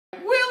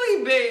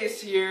Willie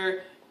Bays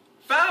here,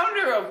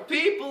 founder of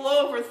People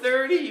Over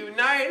 30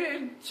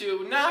 United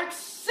to knock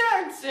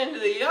sense into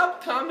the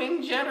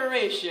upcoming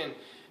generation.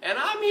 And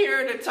I'm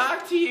here to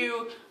talk to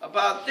you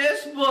about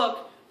this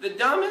book, The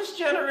Dumbest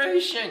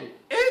Generation.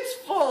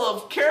 It's full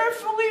of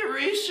carefully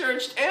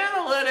researched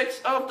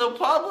analytics of the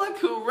public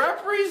who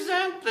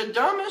represent the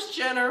dumbest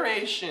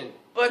generation.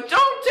 But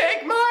don't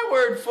take my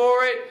word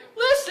for it.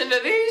 Listen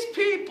to these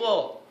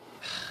people.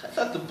 I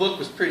thought the book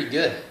was pretty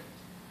good.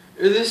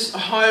 This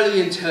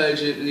highly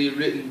intelligently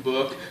written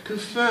book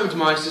confirmed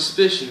my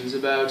suspicions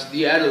about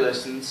the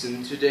adolescents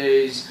in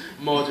today's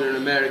modern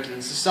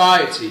American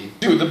society.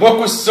 Dude, the book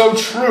was so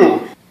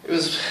true. It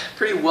was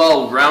pretty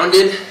well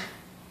rounded.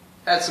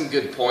 Had some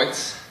good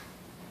points.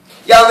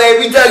 Y'all, man,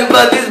 we talking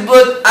about this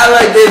book. I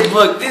like this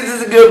book. This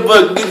is a good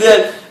book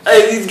because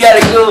you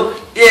gotta go.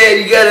 Yeah,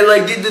 you gotta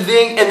like get the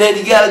thing, and then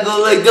you gotta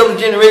go like Dumb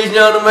Generation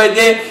on them right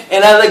there.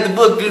 And I like the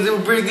book because it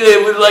was pretty good.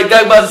 It was like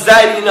talking about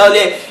society and all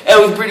that.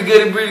 And it was pretty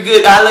good and pretty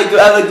good. I like the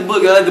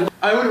book. I like the book.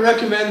 I would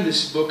recommend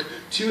this book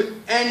to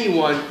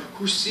anyone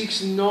who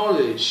seeks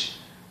knowledge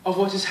of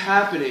what is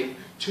happening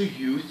to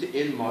youth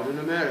in modern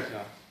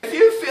America. If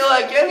you feel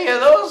like any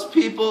of those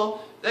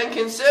people, then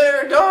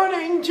consider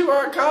donating to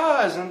our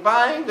cause and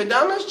buying The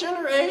Dumbest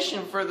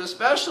Generation for the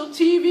special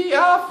TV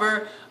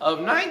offer of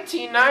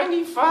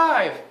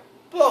 $19.95.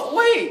 But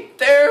wait,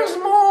 there's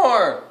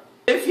more!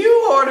 If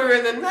you order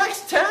in the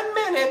next 10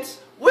 minutes,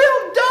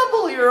 we'll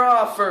double your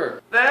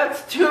offer.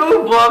 That's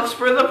 2 books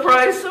for the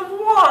price of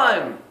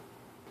 1.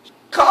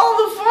 Call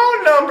the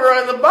phone number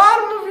on the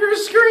bottom of your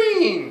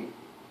screen.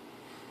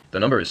 The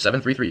number is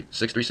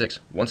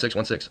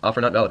 733-636-1616.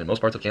 Offer not valid in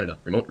most parts of Canada.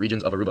 Remote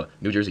regions of Aruba,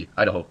 New Jersey,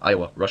 Idaho,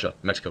 Iowa, Russia,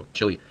 Mexico,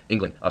 Chile,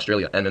 England,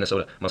 Australia, and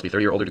Minnesota. Must be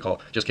 30 or older to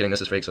call. Just kidding,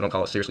 this is fake, so don't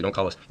call us. Seriously, don't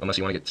call us unless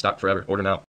you want to get stocked forever. Order now.